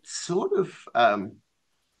 but it's sort of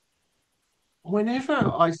whenever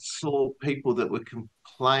I saw people that were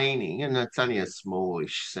complaining, and it's only a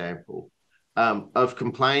smallish sample, of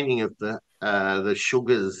complaining of the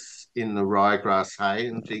sugars in the ryegrass hay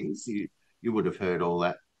and things, you would have heard all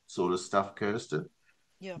that sort of stuff, Kirsten.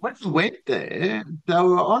 Yeah. When we went there, they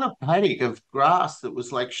were on a paddock of grass that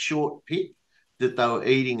was like short pick that they were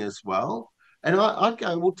eating as well. And I'd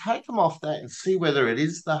go, well, take them off that and see whether it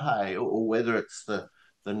is the hay or whether it's the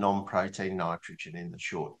non-protein nitrogen in the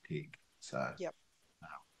short pig. So, Yep.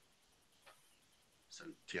 so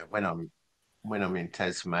when I'm in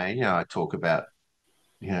Tasmania, I talk about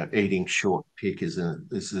eating short pick is a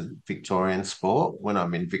Victorian sport. When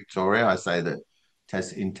I'm in Victoria, I say that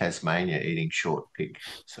in Tasmania eating short pick.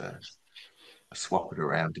 So I swap it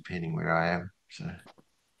around depending where I am. So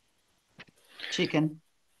Chicken.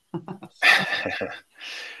 Graham,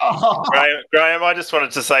 I just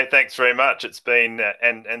wanted to say thanks very much. It's been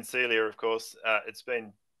and Celia, of course, it's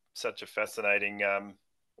been such a fascinating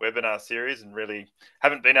webinar series, and really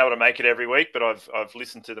haven't been able to make it every week, but I've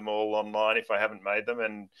listened to them all online if I haven't made them,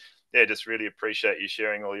 and yeah, just really appreciate you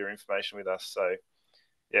sharing all your information with us. So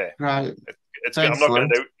yeah, right. I'm not going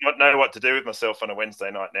to know what to do with myself on a Wednesday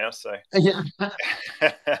night now. So yeah.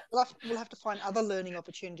 We'll have to find other learning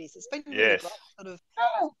opportunities. It's been really great, sort of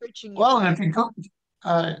reaching. Well, I think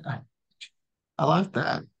I love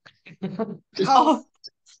that.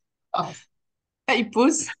 Hey,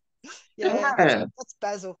 Buzz. Yeah, that's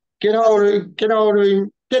Basil. Get hold of him. Get hold of him.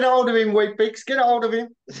 Get hold of him, Weet-Bix. Get hold of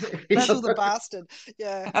him. Basil the bastard.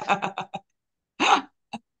 Yeah.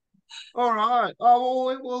 All right. Oh,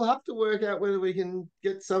 well, we'll have to work out whether we can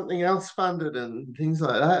get something else funded and things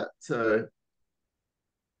like that. So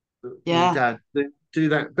yeah, we'll do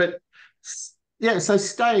that. But yeah, so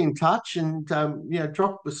stay in touch and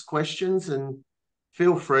drop us questions and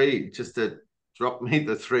feel free just to drop me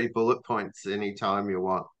the 3 bullet points anytime you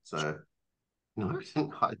want. So no,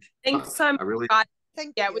 thanks so much. Really,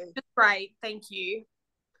 thank you. It was just great. Thank you.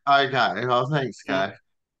 Okay. Well, thanks, Kay.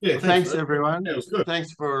 Yeah, thanks everyone. Yeah, it was good.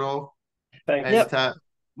 Thanks for it all. Thanks. And,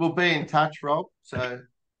 we'll be in touch, Rob. So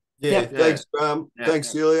thanks, Graham. Thanks,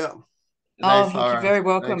 Celia. Thanks, you're very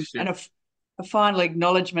welcome. Thanks, and a final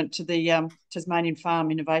acknowledgement to the Tasmanian Farm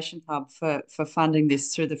Innovation Hub for funding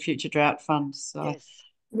this through the Future Drought Fund. So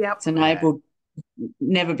it's enabled.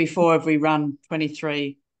 Never before have we run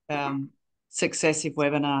 23 successive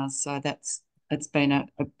webinars. So it's been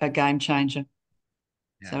a game changer.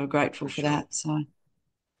 Yeah, so we're grateful for that. So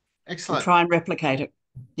excellent. We'll try and replicate it.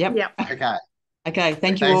 Yep. Okay. Okay.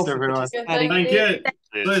 Thank you all for everyone. participating. Thank you.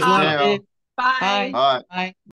 Cheers. Bye. Bye. Bye. Bye.